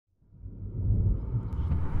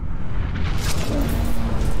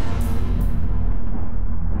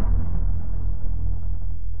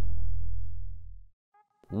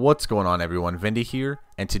What's going on everyone, Fety here,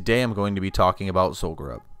 and today I'm going to be talking about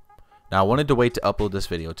ZOWIE. Now I wanted to wait to upload this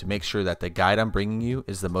video to make sure that the guide I'm bringing you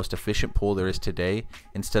is the most efficient pool there is today,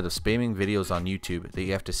 instead of spamming videos on YouTube that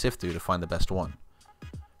you have to sift through to find the best one.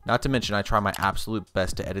 Not to mention I try my absolute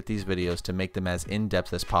best to edit these videos to make them as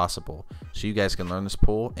in-depth as possible, so you guys can learn this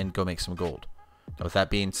pool and go make some gold. Now with that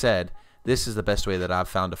being said, this is the best way that I've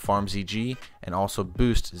found to farm ZG and also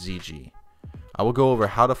boost ZG. I will go over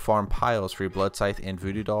how to farm piles for your blood scythe and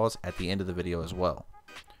voodoo dolls at the end of the video as well.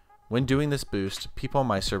 When doing this boost, people on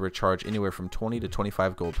my server charge anywhere from 20 to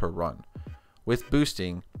 25 gold per run. With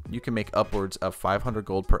boosting, you can make upwards of 500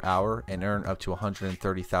 gold per hour and earn up to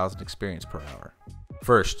 130,000 experience per hour.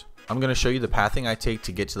 First, I'm going to show you the pathing I take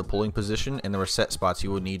to get to the pulling position and the reset spots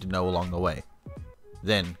you will need to know along the way.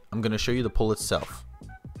 Then, I'm going to show you the pull itself.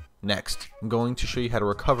 Next, I'm going to show you how to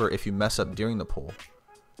recover if you mess up during the pull.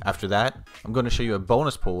 After that, I'm going to show you a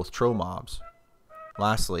bonus pull with troll mobs.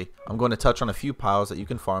 Lastly, I'm going to touch on a few piles that you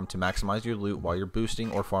can farm to maximize your loot while you're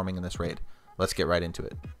boosting or farming in this raid. Let's get right into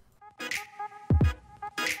it.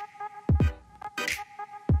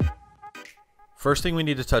 First thing we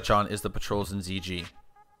need to touch on is the patrols in ZG.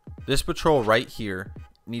 This patrol right here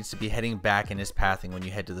needs to be heading back in his pathing when you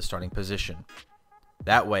head to the starting position.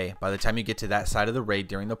 That way, by the time you get to that side of the raid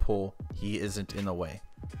during the pull, he isn't in the way.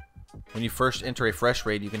 When you first enter a fresh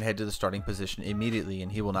raid, you can head to the starting position immediately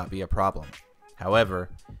and he will not be a problem. However,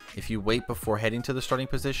 if you wait before heading to the starting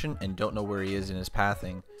position and don't know where he is in his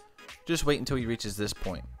pathing, just wait until he reaches this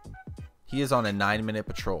point. He is on a 9-minute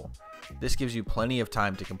patrol. This gives you plenty of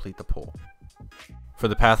time to complete the pull. For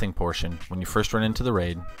the pathing portion, when you first run into the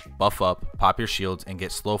raid, buff up, pop your shields, and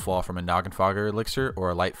get slow fall from a Noggin Fogger elixir or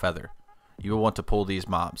a light feather. You will want to pull these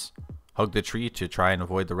mobs. Hug the tree to try and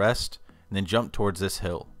avoid the rest, and then jump towards this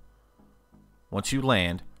hill. Once you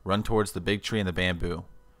land, run towards the big tree and the bamboo.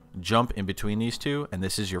 Jump in between these two, and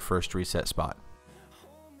this is your first reset spot.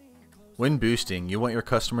 When boosting, you want your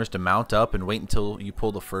customers to mount up and wait until you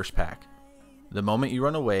pull the first pack. The moment you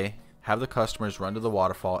run away, have the customers run to the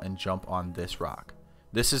waterfall and jump on this rock.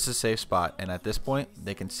 This is a safe spot, and at this point,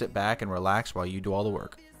 they can sit back and relax while you do all the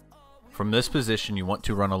work. From this position, you want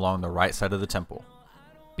to run along the right side of the temple.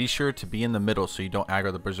 Be sure to be in the middle so you don't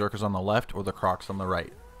aggro the berserkers on the left or the crocs on the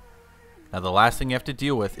right. Now the last thing you have to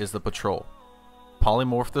deal with is the patrol.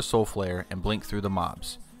 Polymorph the soul flare and blink through the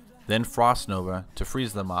mobs. Then frost nova to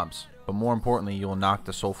freeze the mobs, but more importantly you will knock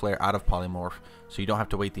the soul flare out of polymorph so you don't have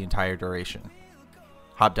to wait the entire duration.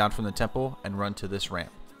 Hop down from the temple and run to this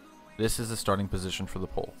ramp. This is the starting position for the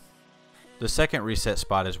pull. The second reset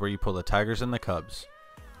spot is where you pull the tigers and the cubs.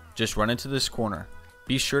 Just run into this corner.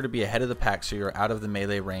 Be sure to be ahead of the pack so you're out of the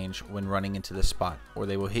melee range when running into this spot, or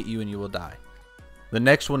they will hit you and you will die. The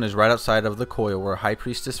next one is right outside of the coil where High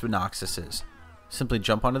Priestess Venoxus is. Simply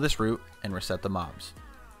jump onto this route and reset the mobs.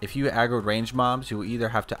 If you aggro ranged mobs, you will either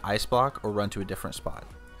have to ice block or run to a different spot.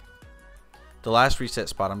 The last reset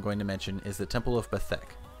spot I'm going to mention is the Temple of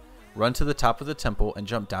Bethek. Run to the top of the temple and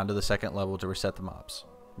jump down to the second level to reset the mobs.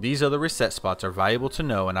 These other reset spots are valuable to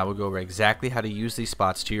know, and I will go over exactly how to use these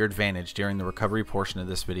spots to your advantage during the recovery portion of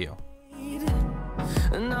this video.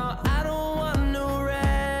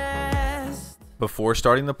 Before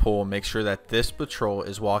starting the pull, make sure that this patrol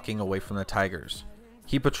is walking away from the tigers.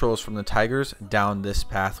 He patrols from the tigers down this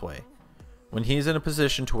pathway. When he is in a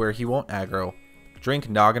position to where he won't aggro, drink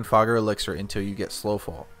Noggin Fogger elixir until you get slow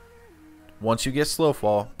fall. Once you get slow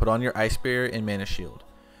fall, put on your ice barrier and mana shield.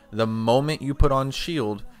 The moment you put on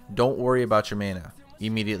shield, don't worry about your mana.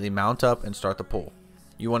 Immediately mount up and start the pull.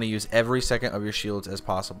 You want to use every second of your shields as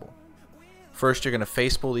possible. First, you're going to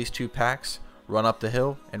face pull these two packs, run up the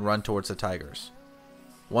hill, and run towards the tigers.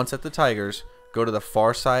 Once at the tigers, go to the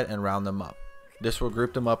far side and round them up. This will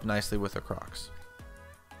group them up nicely with the crocs.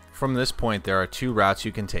 From this point, there are two routes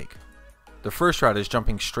you can take. The first route is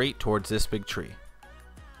jumping straight towards this big tree.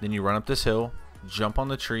 Then you run up this hill, jump on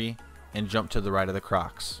the tree, and jump to the right of the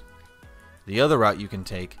crocs. The other route you can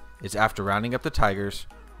take is after rounding up the tigers,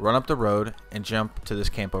 run up the road, and jump to this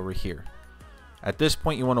camp over here. At this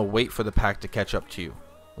point, you want to wait for the pack to catch up to you.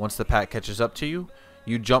 Once the pack catches up to you,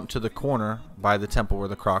 you jump to the corner by the temple where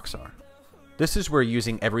the crocs are. This is where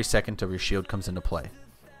using every second of your shield comes into play.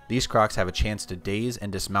 These crocs have a chance to daze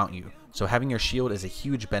and dismount you, so having your shield is a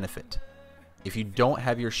huge benefit. If you don't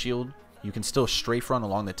have your shield, you can still strafe run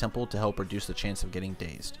along the temple to help reduce the chance of getting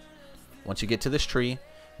dazed. Once you get to this tree,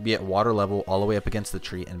 be at water level all the way up against the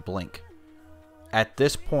tree and blink. At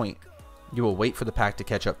this point, you will wait for the pack to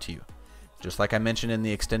catch up to you. Just like I mentioned in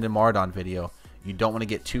the extended Maraudon video, you don't want to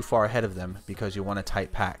get too far ahead of them because you want a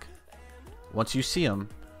tight pack. Once you see them,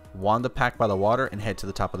 wand the pack by the water and head to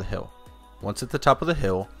the top of the hill. Once at the top of the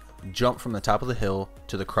hill, jump from the top of the hill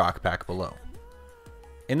to the croc pack below.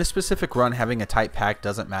 In this specific run, having a tight pack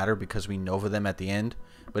doesn't matter because we Nova them at the end,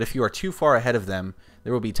 but if you are too far ahead of them,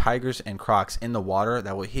 there will be tigers and crocs in the water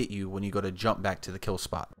that will hit you when you go to jump back to the kill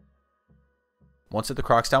spot. Once at the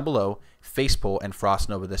crocs down below, face pull and frost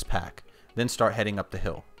Nova this pack, then start heading up the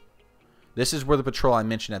hill. This is where the patrol I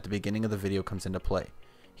mentioned at the beginning of the video comes into play.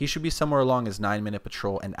 He should be somewhere along his 9-minute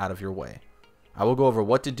patrol and out of your way. I will go over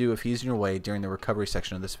what to do if he's in your way during the recovery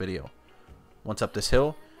section of this video. Once up this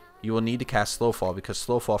hill, you will need to cast slow fall because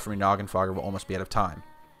slow fall from your noggin fogger will almost be out of time.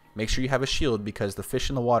 Make sure you have a shield because the fish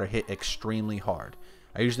in the water hit extremely hard.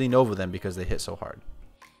 I usually Nova them because they hit so hard.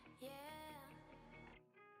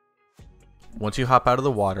 Once you hop out of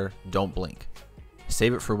the water, don't blink.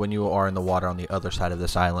 Save it for when you are in the water on the other side of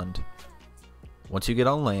this island. Once you get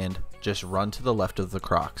on land, just run to the left of the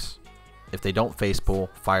crocs. If they don't face pull,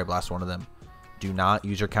 fire blast one of them. Do not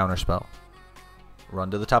use your counterspell.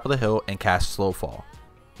 Run to the top of the hill and cast slow fall.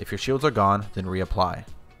 If your shields are gone, then reapply.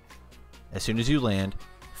 As soon as you land,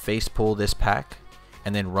 face pull this pack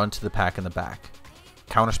and then run to the pack in the back.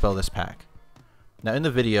 Counterspell this pack. Now in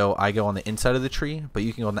the video, I go on the inside of the tree, but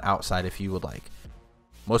you can go on the outside if you would like.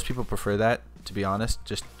 Most people prefer that, to be honest.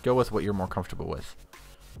 Just go with what you're more comfortable with.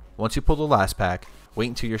 Once you pull the last pack, wait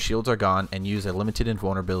until your shields are gone and use a limited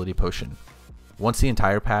invulnerability potion. Once the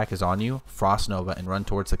entire pack is on you, frost Nova and run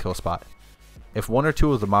towards the kill spot. If one or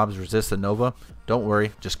two of the mobs resist the Nova, don't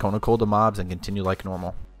worry, just Kona Cold the mobs and continue like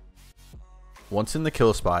normal. Once in the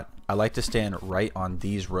kill spot, I like to stand right on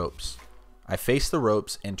these ropes. I face the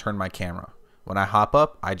ropes and turn my camera. When I hop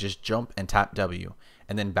up, I just jump and tap W,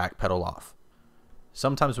 and then backpedal off.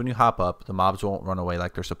 Sometimes when you hop up, the mobs won't run away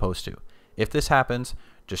like they're supposed to. If this happens,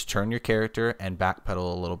 just turn your character and backpedal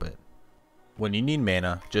a little bit. When you need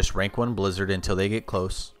mana, just rank 1 Blizzard until they get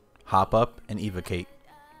close, hop up, and evocate.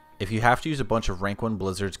 If you have to use a bunch of rank 1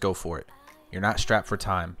 Blizzards, go for it. You're not strapped for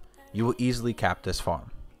time. You will easily cap this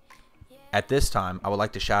farm. At this time, I would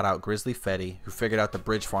like to shout out Grizzly Fety, who figured out the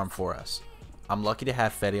bridge farm for us. I'm lucky to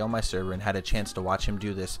have Fety on my server and had a chance to watch him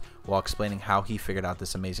do this while explaining how he figured out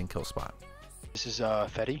this amazing kill spot. This is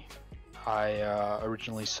Fety. I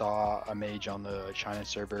originally saw a mage on the China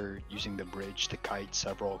server using the bridge to kite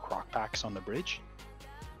several croc packs on the bridge.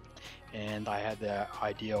 And I had the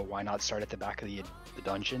idea, why not start at the back of the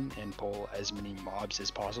dungeon and pull as many mobs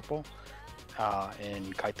as possible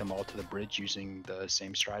and kite them all to the bridge using the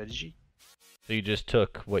same strategy. So you just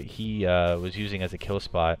took what he was using as a kill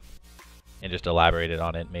spot and just elaborated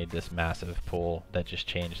on it, made this massive pull that just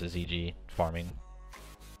changed the ZG farming.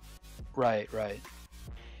 Right.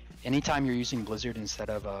 Anytime you're using Blizzard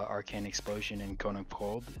instead of Arcane Explosion and Kona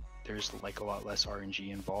Cold, there's like a lot less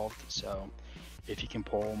RNG involved. So if you can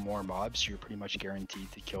pull more mobs, you're pretty much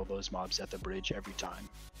guaranteed to kill those mobs at the bridge every time.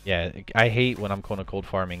 Yeah, I hate when I'm Kona Cold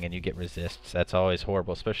farming and you get resists. That's always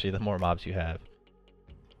horrible, especially the more mobs you have.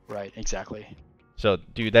 Right, exactly. So,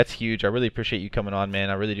 dude, that's huge. I really appreciate you coming on,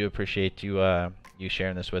 man. I really do appreciate you you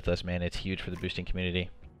sharing this with us, man. It's huge for the boosting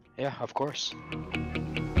community. Yeah, of course.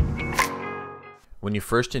 When you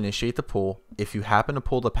first initiate the pull, if you happen to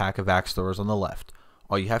pull the pack of axe throwers on the left,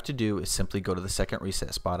 all you have to do is simply go to the second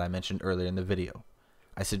reset spot I mentioned earlier in the video.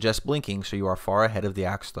 I suggest blinking so you are far ahead of the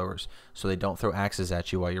axe throwers so they don't throw axes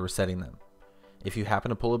at you while you're resetting them. If you happen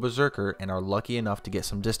to pull a berserker and are lucky enough to get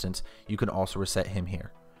some distance, you can also reset him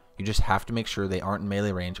here. You just have to make sure they aren't in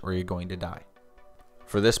melee range or you're going to die.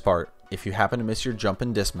 For this part, if you happen to miss your jump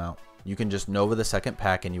and dismount, you can just Nova the second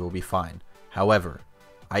pack and you will be fine. However,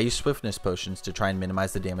 I use swiftness potions to try and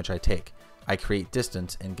minimize the damage I take. I create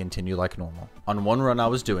distance and continue like normal. On one run I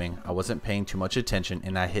was doing, I wasn't paying too much attention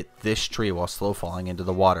and I hit this tree while slow falling into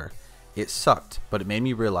the water. It sucked, but it made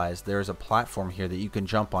me realize there is a platform here that you can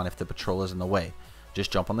jump on if the patrol is in the way.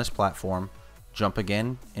 Just jump on this platform, jump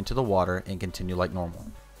again into the water and continue like normal.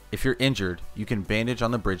 If you're injured, you can bandage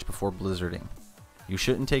on the bridge before blizzarding. You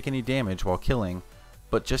shouldn't take any damage while killing,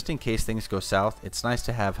 but just in case things go south, it's nice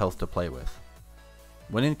to have health to play with.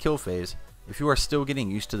 When in kill phase, if you are still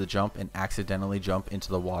getting used to the jump and accidentally jump into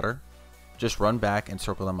the water, just run back and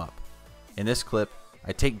circle them up. In this clip,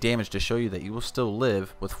 I take damage to show you that you will still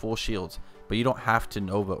live with full shields, but you don't have to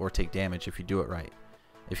Nova or take damage if you do it right.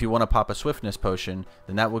 If you want to pop a swiftness potion,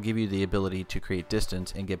 then that will give you the ability to create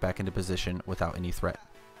distance and get back into position without any threat.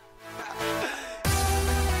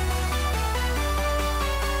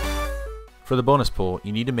 For the bonus pull,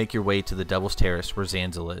 you need to make your way to the Devil's Terrace where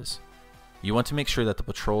Zanzil is. You want to make sure that the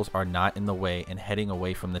patrols are not in the way and heading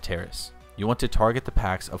away from the terrace. You want to target the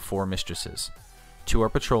packs of 4 mistresses. 2 are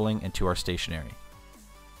patrolling and 2 are stationary.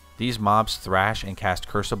 These mobs thrash and cast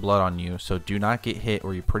Curse of Blood on you, so do not get hit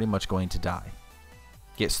or you're pretty much going to die.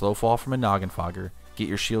 Get slow fall from a noggin fogger, get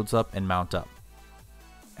your shields up and mount up.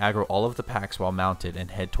 Aggro all of the packs while mounted and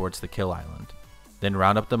head towards the kill island. Then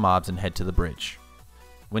round up the mobs and head to the bridge.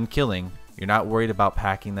 When killing, you're not worried about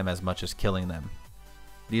packing them as much as killing them.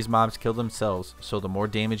 These mobs kill themselves, so the more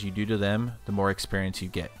damage you do to them, the more experience you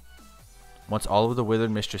get. Once all of the withered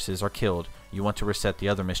mistresses are killed, you want to reset the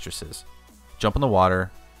other mistresses. Jump in the water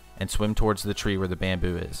and swim towards the tree where the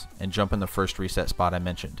bamboo is, and jump in the first reset spot I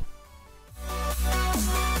mentioned.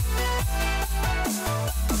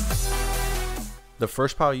 The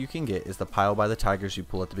first pile you can get is the pile by the tigers you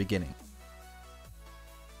pull at the beginning.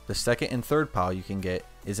 The second and third pile you can get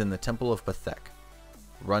is in the Temple of Bethek.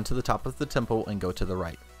 Run to the top of the temple and go to the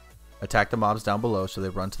right. Attack the mobs down below so they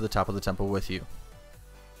run to the top of the temple with you.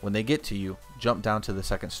 When they get to you, jump down to the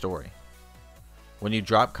second story. When you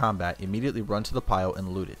drop combat, immediately run to the pile and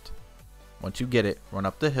loot it. Once you get it, run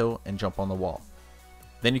up the hill and jump on the wall.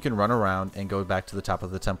 Then you can run around and go back to the top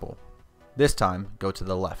of the temple. This time, go to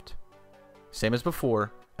the left. Same as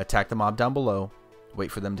before, attack the mob down below,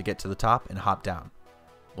 wait for them to get to the top and hop down.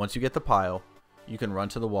 Once you get the pile, you can run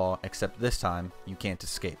to the wall, except this time you can't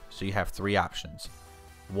escape, so you have 3 options.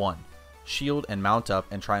 1. Shield and mount up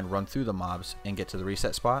and try and run through the mobs and get to the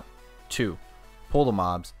reset spot. 2. Pull the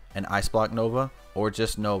mobs and ice block Nova, or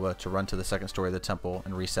just Nova to run to the second story of the temple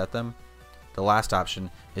and reset them. The last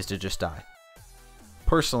option is to just die.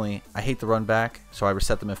 Personally, I hate the run back, so I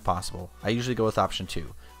reset them if possible. I usually go with option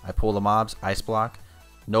 2. I pull the mobs, ice block,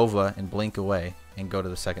 Nova, and blink away, and go to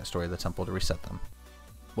the second story of the temple to reset them.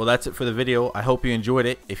 Well, that's it for the video. I hope you enjoyed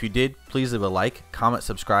it. If you did, please leave a like, comment,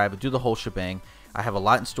 subscribe, do the whole shebang. I have a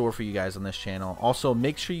lot in store for you guys on this channel. Also,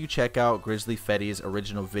 make sure you check out Grizzly Fety's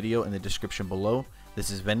original video in the description below. This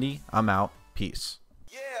is Vendy. I'm out. Peace.